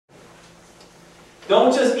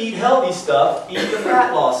don't just eat healthy stuff, eat the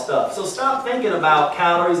fat loss stuff. So stop thinking about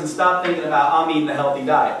calories and stop thinking about I'm eating a healthy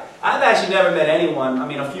diet. I've actually never met anyone, I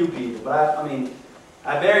mean a few people, but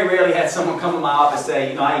I very rarely had someone come to my office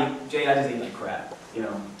say, you know, Jay, I just eat like crap, you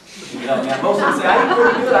know. Most of them say, I eat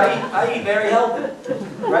pretty good, I eat very healthy,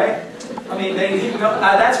 right? I mean,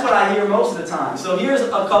 that's what I hear most of the time. So here's a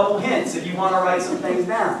couple hints if you want to write some things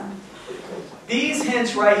down. These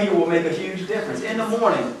hints right here will make a huge difference. In the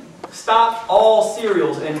morning, stop all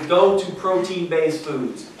cereals and go to protein-based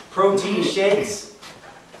foods. Protein shakes,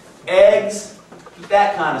 eggs,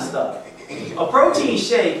 that kind of stuff. A protein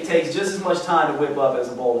shake takes just as much time to whip up as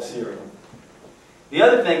a bowl of cereal. The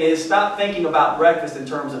other thing is, stop thinking about breakfast in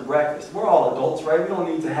terms of breakfast. We're all adults, right? We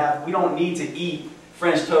don't need to eat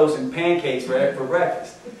French toast and pancakes for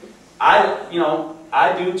breakfast.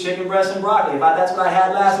 I do chicken breast and broccoli. That's what I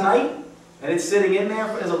had last night, and it's sitting in there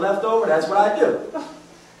as a leftover, that's what I do.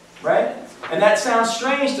 Right? And that sounds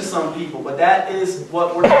strange to some people, but that is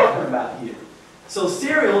what we're talking about here. So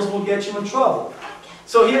cereals will get you in trouble.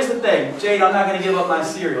 So here's the thing, Jade, I'm not going to give up my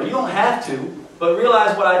cereal. You don't have to, but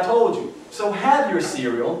realize what I told you. So have your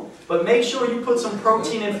cereal, but make sure you put some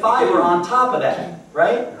protein and fiber on top of that,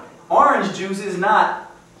 right? Orange juice is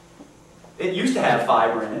not, it used to have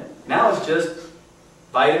fiber in it. Now it's just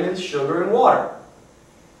vitamins, sugar, and water.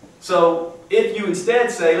 So if you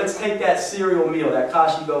instead say, let's take that cereal meal, that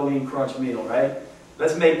Kashi Goleen Crunch meal, right?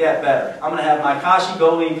 Let's make that better. I'm going to have my Kashi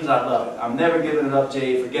Goleen because I love it. I'm never giving it up,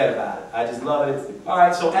 Jay. Forget about it. I just love it. All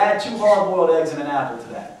right, so add 2 hard-boiled eggs and an apple to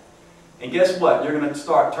that. And guess what? You're going to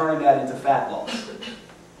start turning that into fat loss.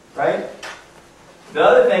 Right? The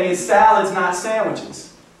other thing is salads, not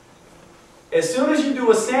sandwiches. As soon as you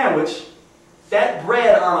do a sandwich, that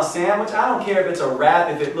bread on a sandwich, I don't care if it's a wrap,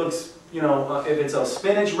 if it looks, you know, if it's a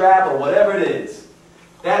spinach wrap or whatever it is.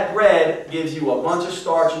 That bread gives you a bunch of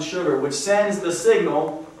starch and sugar, which sends the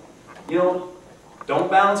signal, you know,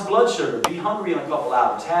 don't balance blood sugar. Be hungry in a couple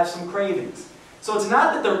hours. Have some cravings. So it's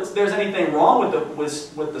not that there's anything wrong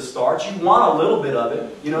with the starch. You want a little bit of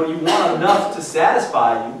it. You know, you want enough to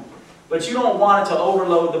satisfy you, but you don't want it to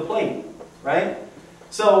overload the plate, right?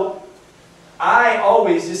 So I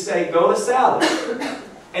always just say go to salad.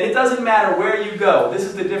 And it doesn't matter where you go. This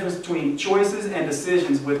is the difference between choices and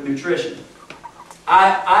decisions with nutrition.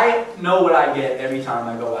 I know what I get every time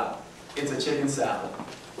I go out. It's a chicken salad.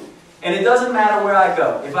 And it doesn't matter where I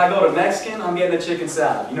go. If I go to Mexican, I'm getting a chicken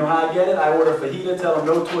salad. You know how I get it? I order fajita, tell them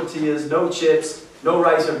no tortillas, no chips, no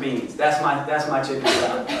rice or beans. That's my chicken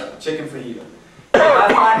salad, chicken fajita. If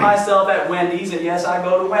I find myself at Wendy's, and yes, I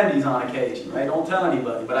go to Wendy's on occasion, right? Don't tell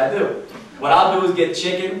anybody, but I do. What I'll do is get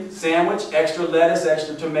chicken sandwich, extra lettuce,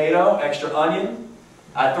 extra tomato, extra onion.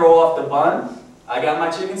 I throw off the bun. I got my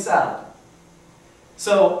chicken salad.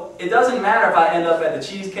 So it doesn't matter if I end up at the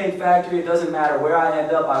Cheesecake Factory, it doesn't matter where I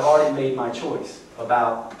end up, I've already made my choice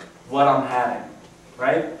about what I'm having,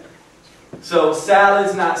 right? So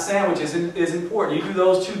salads, not sandwiches, is important. You do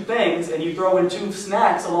those 2 things and you throw in 2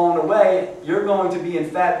 snacks along the way, you're going to be in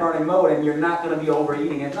fat burning mode and you're not going to be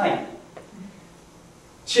overeating at night.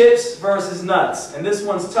 Chips versus nuts, and this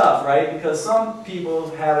one's tough, right? Because some people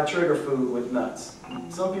have a trigger food with nuts.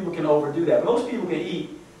 Some people can overdo that. Most people can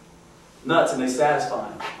eat nuts and they satisfy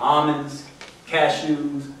them. Almonds,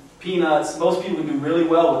 cashews, peanuts, most people do really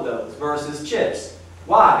well with those versus chips.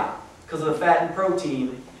 Why? Because of the fat and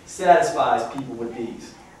protein satisfies people with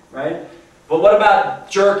these, right? But what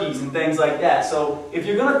about jerkies and things like that? So if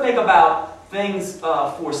you're going to think about things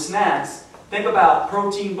for snacks, think about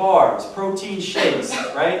protein bars, protein shakes,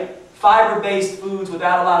 right? Fiber-based foods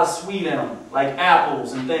without a lot of sweet in them, like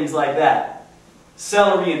apples and things like that.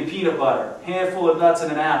 Celery and peanut butter, handful of nuts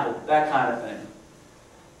and an apple, that kind of thing.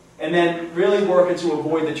 And then really working to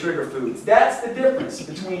avoid the trigger foods. That's the difference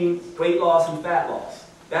between weight loss and fat loss.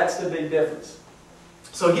 That's the big difference.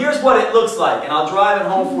 So here's what it looks like, and I'll drive it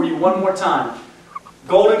home for you one more time.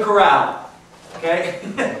 Golden Corral, okay?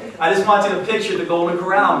 I just want you to picture the Golden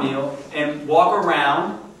Corral meal and walk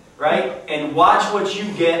around, right? And watch what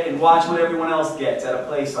you get and watch what everyone else gets at a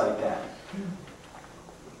place like that.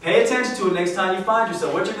 Pay attention to it next time you find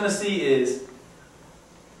yourself. What you're going to see is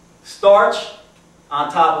starch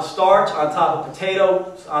on top of starch, on top of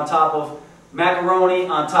potatoes, on top of macaroni,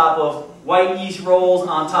 on top of white yeast rolls,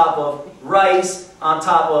 on top of rice, on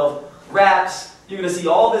top of wraps. You're going to see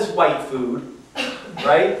all this white food,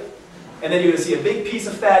 right? And then you're going to see a big piece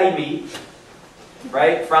of fatty meat,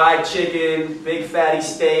 right? Fried chicken, big fatty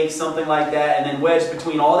steak, something like that. And then wedged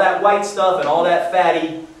between all that white stuff and all that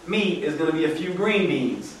fatty meat is going to be a few green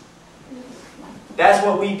beans. That's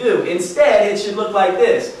what we do. Instead, it should look like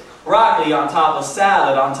this. Broccoli on top of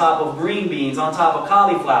salad, on top of green beans, on top of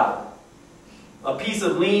cauliflower. a piece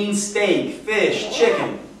of lean steak, fish,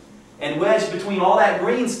 chicken. And wedged between all that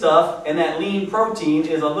green stuff and that lean protein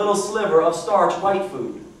is a little sliver of starch white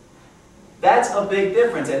food. That's a big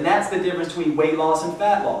difference, and that's the difference between weight loss and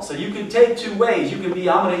fat loss. So you can take two ways. You can be,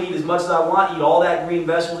 I'm going to eat as much as I want, eat all that green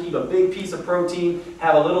vegetables, eat a big piece of protein,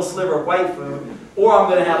 have a little sliver of white food, or I'm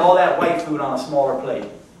going to have all that white food on a smaller plate.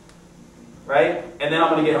 Right? And then I'm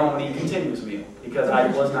going to get home and eat a continuous meal because I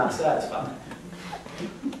was not satisfied.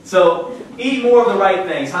 So eat more of the right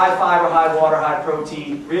things. High fiber, high water, high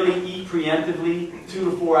protein. Really eat preemptively, 2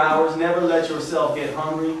 to 4 hours. Never let yourself get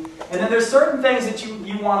hungry. And then there's certain things that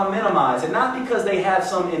you want to minimize, and not because they have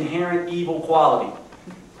some inherent evil quality.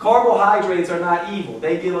 Carbohydrates are not evil.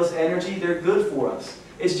 They give us energy. They're good for us.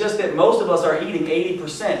 It's just that most of us are eating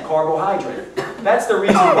 80% carbohydrate. That's the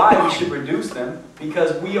reason why we should reduce them,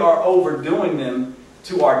 because we are overdoing them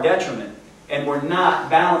to our detriment. And we're not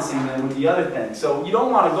balancing them with the other things. So you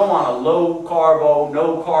don't want to go on a low carbo,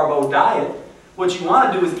 no carbo diet. What you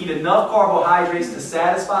want to do is eat enough carbohydrates to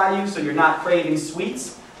satisfy you so you're not craving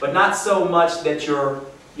sweets, but not so much that you're,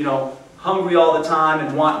 hungry all the time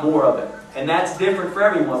and want more of it. And that's different for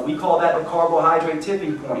everyone. We call that the carbohydrate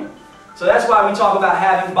tipping point. So that's why we talk about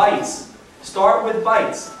having bites. Start with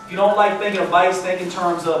bites. If you don't like thinking of bites, think in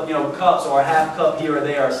terms of, cups or a half cup here or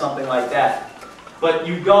there or something like that. But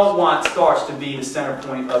you don't want starch to be the center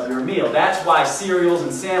point of your meal. That's why cereals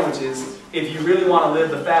and sandwiches, if you really want to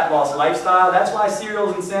live the fat loss lifestyle, that's why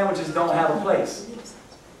cereals and sandwiches don't have a place.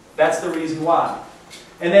 That's the reason why.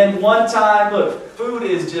 And then one time, look, food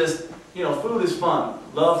is just, food is fun.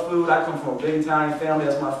 Love food. I come from a big Italian family.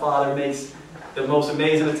 That's my father makes the most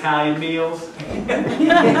amazing Italian meals.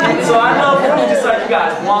 So I love food just like you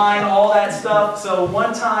guys. Wine, all that stuff. So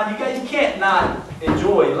one time, you can't not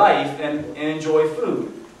enjoy life and enjoy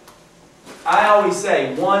food. I always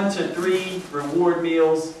say 1 to 3 reward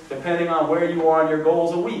meals, depending on where you are on your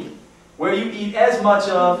goals a week, where you eat as much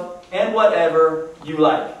of and whatever you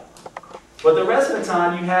like. But the rest of the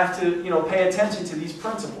time, you have to pay attention to these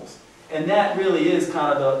principles. And that really is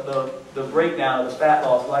kind of the breakdown of the fat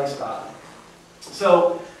loss lifestyle.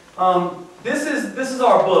 So this is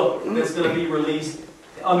our book that's going to be released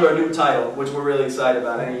under a new title, which we're really excited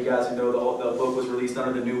about. Any of you guys who know the book was released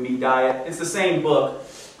under the New Me Diet. It's the same book,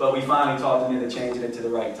 but we finally talked them into changing it to the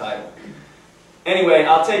right title. Anyway,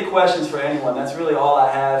 I'll take questions for anyone. That's really all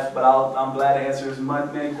I have, but I'm glad to answer as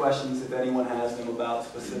many questions if anyone has them about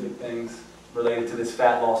specific things related to this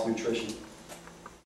fat loss nutrition.